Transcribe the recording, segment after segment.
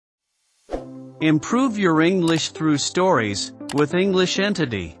Improve your English through stories with English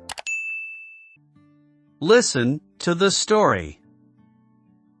Entity. Listen to the story.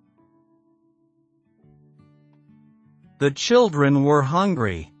 The children were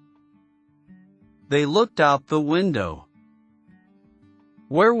hungry. They looked out the window.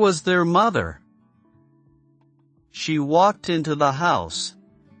 Where was their mother? She walked into the house.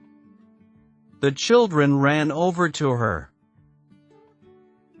 The children ran over to her.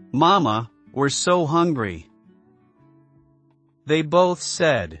 "Mama, we're so hungry," they both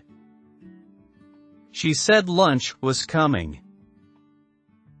said. She said lunch was coming.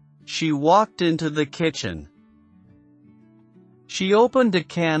 She walked into the kitchen. She opened a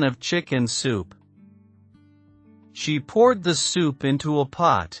can of chicken soup. She poured the soup into a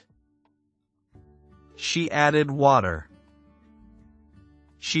pot. She added water.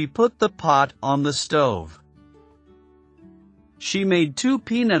 She put the pot on the stove. She made 2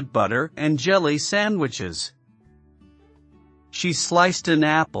 peanut butter and jelly sandwiches. She sliced an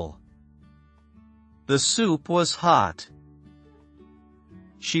apple. The soup was hot.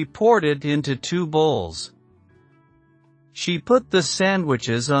 She poured it into 2 bowls. She put the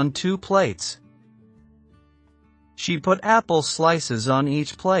sandwiches on 2 plates. She put apple slices on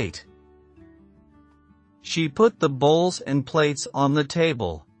each plate. She put the bowls and plates on the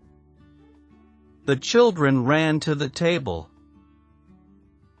table. The children ran to the table.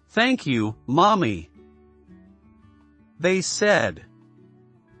 "Thank you, Mommy," they said.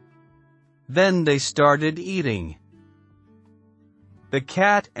 Then they started eating. The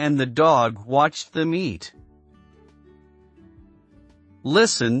cat and the dog watched them eat.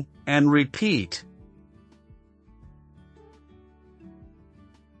 Listen and repeat.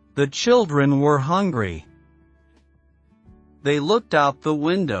 The children were hungry. They looked out the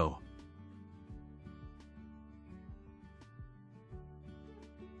window.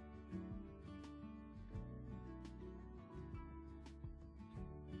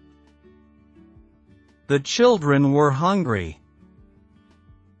 The children were hungry.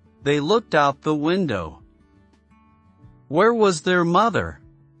 They looked out the window. Where was their mother?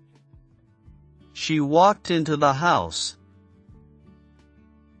 She walked into the house.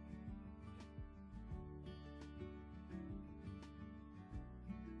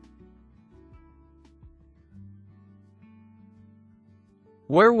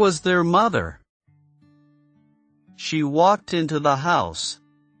 Where was their mother? She walked into the house.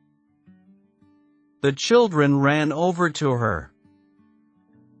 The children ran over to her.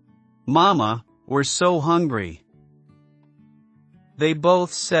 "Mama, we're so hungry," they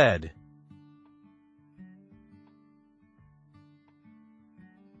both said.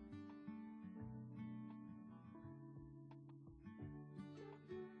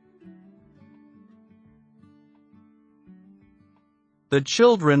 The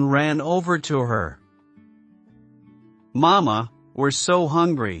children ran over to her. "Mama, we're so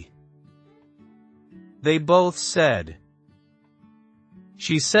hungry," they both said.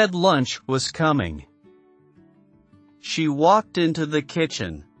 She said lunch was coming. She walked into the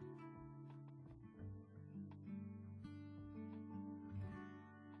kitchen.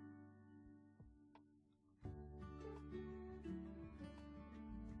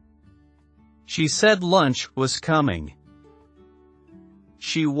 She said lunch was coming.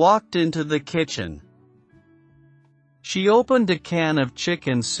 She walked into the kitchen. She opened a can of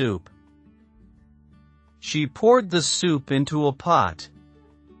chicken soup. She poured the soup into a pot.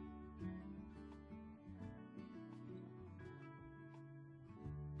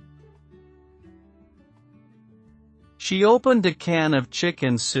 She opened a can of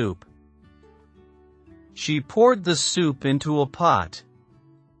chicken soup. She poured the soup into a pot.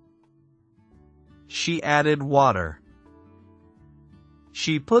 She added water.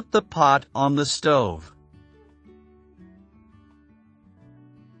 She put the pot on the stove.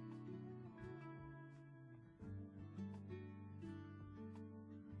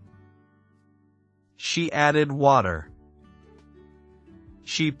 She added water.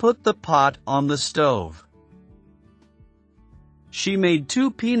 She put the pot on the stove. She made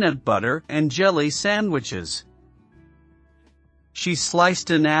 2 peanut butter and jelly sandwiches. She sliced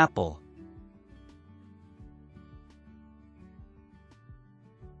an apple.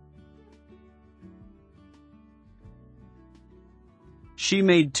 She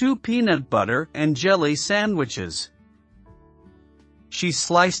made 2 peanut butter and jelly sandwiches. She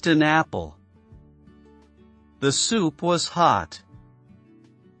sliced an apple. The soup was hot.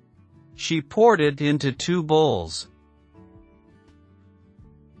 She poured it into 2 bowls.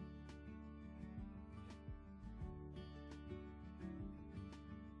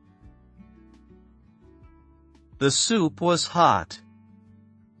 The soup was hot.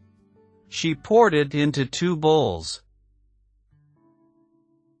 She poured it into 2 bowls.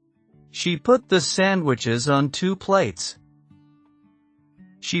 She put the sandwiches on 2 plates.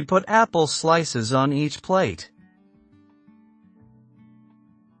 She put apple slices on each plate.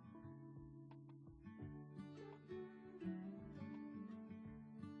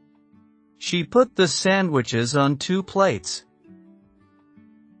 She put the sandwiches on 2 plates.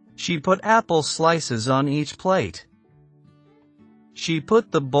 She put apple slices on each plate. She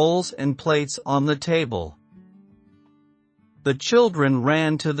put the bowls and plates on the table. The children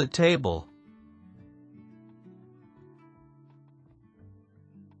ran to the table.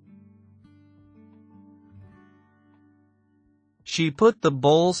 She put the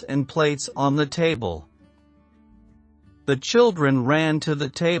bowls and plates on the table. The children ran to the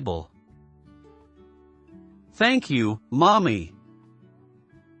table. "Thank you, Mommy,"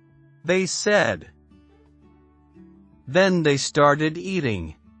 they said. Then they started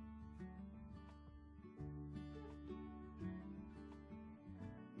eating.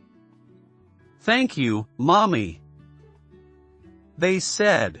 "Thank you, Mommy," they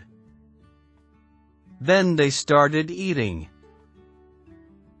said. Then they started eating.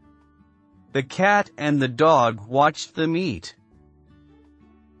 The cat and the dog watched them eat.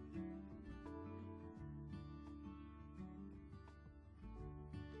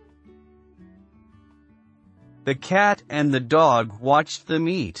 The cat and the dog watched them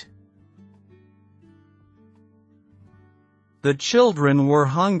eat. The children were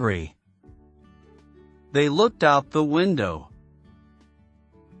hungry. They looked out the window.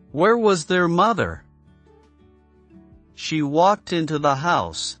 Where was their mother? She walked into the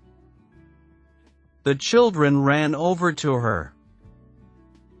house. The children ran over to her.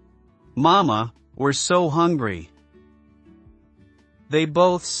 "Mama, we're so hungry," they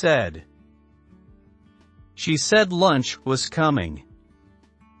both said. She said lunch was coming.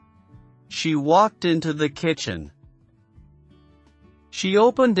 She walked into the kitchen. She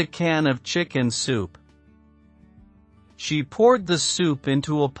opened a can of chicken soup. She poured the soup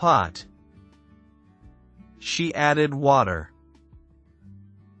into a pot. She added water.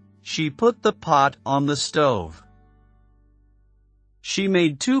 She put the pot on the stove. She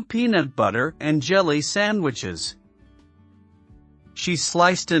made 2 peanut butter and jelly sandwiches. She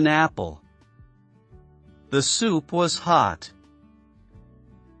sliced an apple. The soup was hot.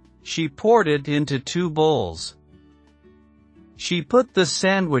 She poured it into 2 bowls. She put the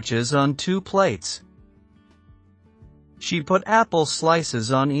sandwiches on 2 plates. She put apple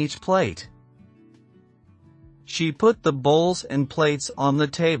slices on each plate. She put the bowls and plates on the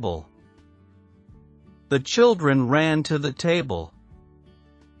table. The children ran to the table.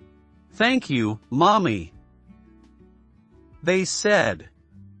 "Thank you, Mommy," they said.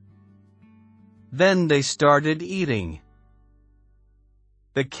 Then they started eating.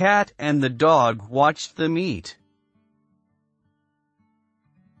 The cat and the dog watched them eat.